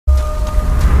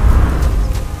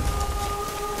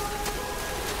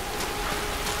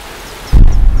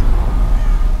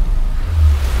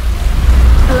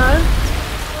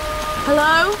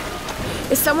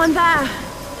Someone there!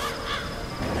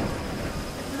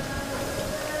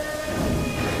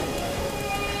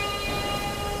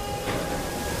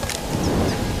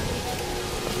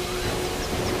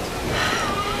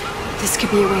 This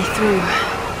could be a way through.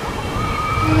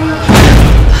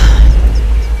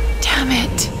 Damn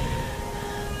it!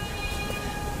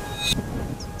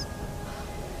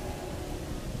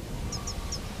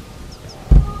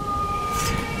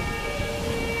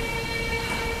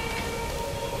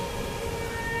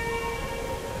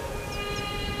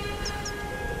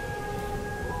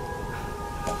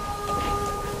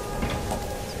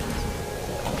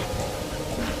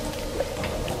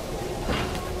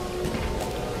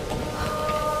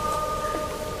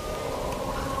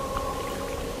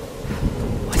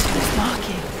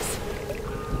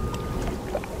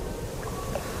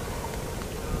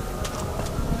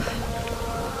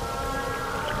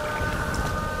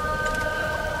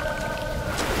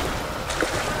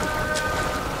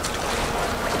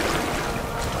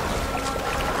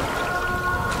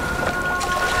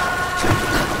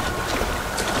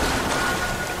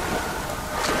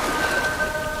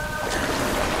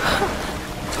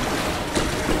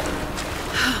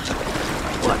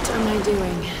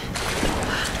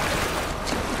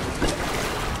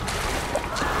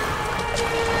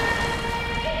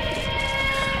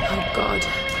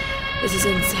 This is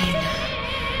insane.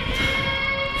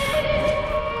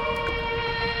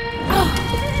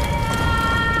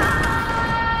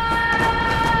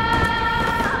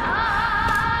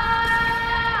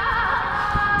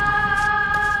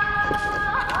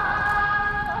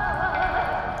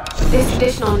 This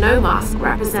traditional no mask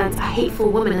represents a hateful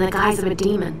woman in the guise of a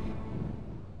demon.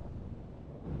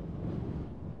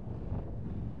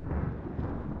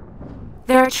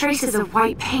 There are traces of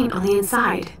white paint on the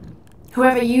inside.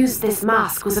 Whoever used this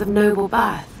mask was of noble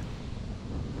birth.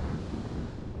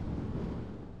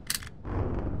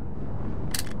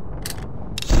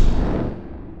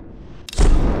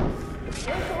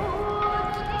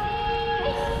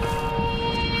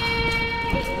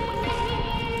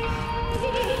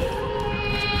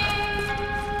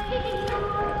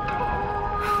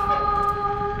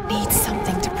 Need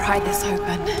something to pry this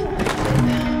open.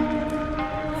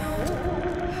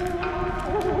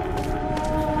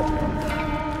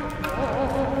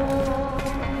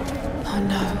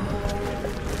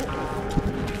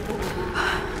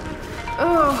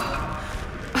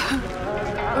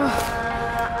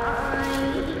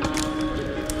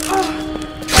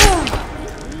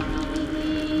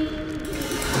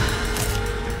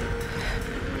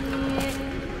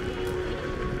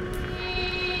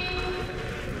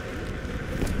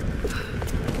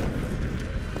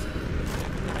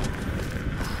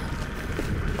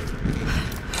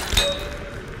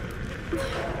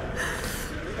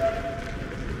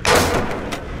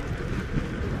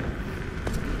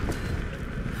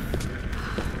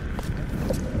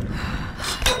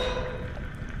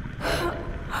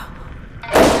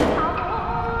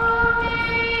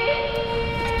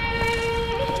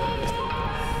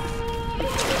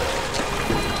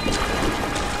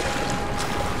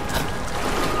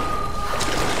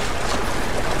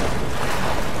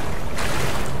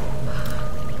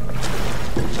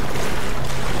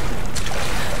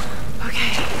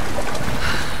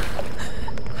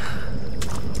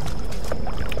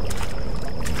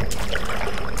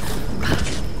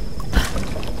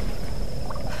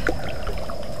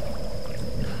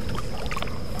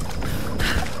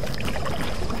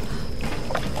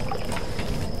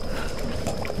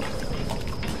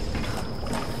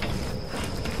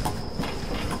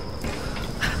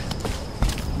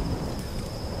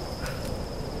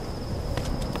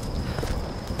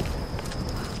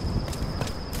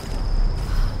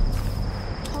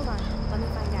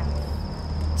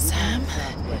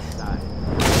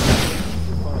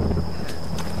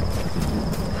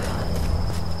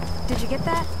 Did you get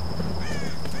that?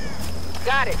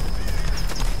 Got it.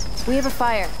 We have a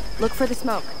fire. Look for the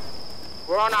smoke.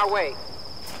 We're on our way.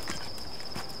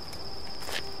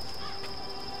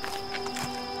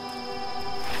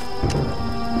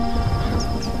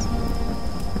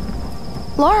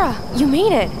 Laura, you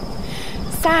made it.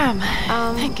 Sam,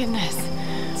 thank goodness.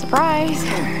 Surprise.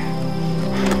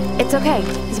 It's okay.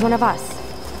 He's one of us.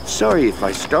 Sorry if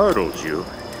I startled you.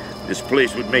 This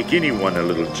place would make anyone a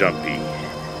little jumpy.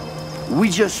 We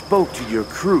just spoke to your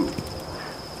crew.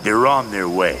 They're on their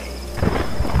way.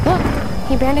 Look,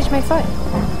 he bandaged my foot.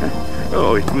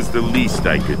 Oh, it was the least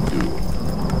I could do.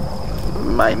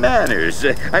 My manners.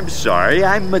 I'm sorry,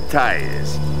 I'm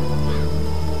Matthias.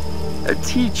 A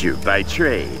teacher by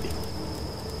trade.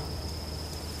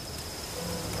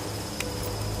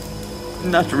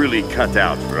 Not really cut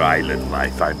out for island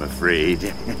life, I'm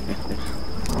afraid.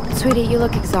 Sweetie, you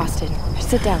look exhausted.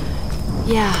 Sit down.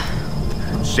 Yeah.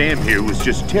 Sam here was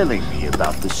just telling me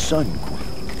about the Sun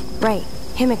Queen. Right,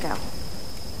 Himiko.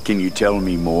 Can you tell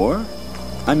me more?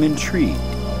 I'm intrigued.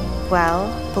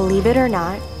 Well, believe it or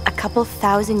not, a couple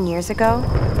thousand years ago,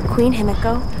 Queen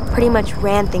Himiko pretty much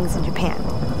ran things in Japan.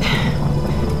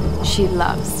 She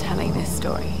loves telling this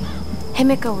story.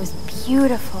 Himiko was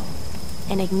beautiful,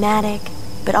 enigmatic,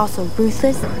 but also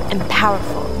ruthless and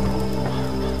powerful.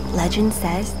 Legend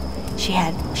says she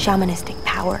had shamanistic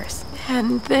powers.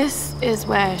 And this is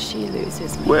where she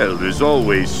loses me. Well, there's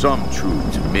always some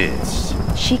truth to myths.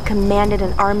 She commanded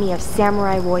an army of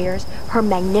samurai warriors, her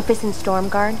magnificent storm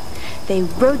guard. They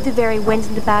rode the very winds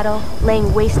into battle,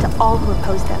 laying waste to all who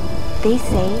opposed them. They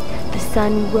say the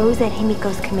sun rose at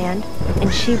Himiko's command,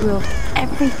 and she ruled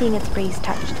everything its rays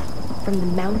touched, from the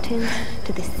mountains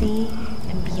to the sea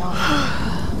and beyond.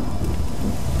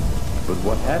 But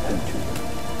what happened to her?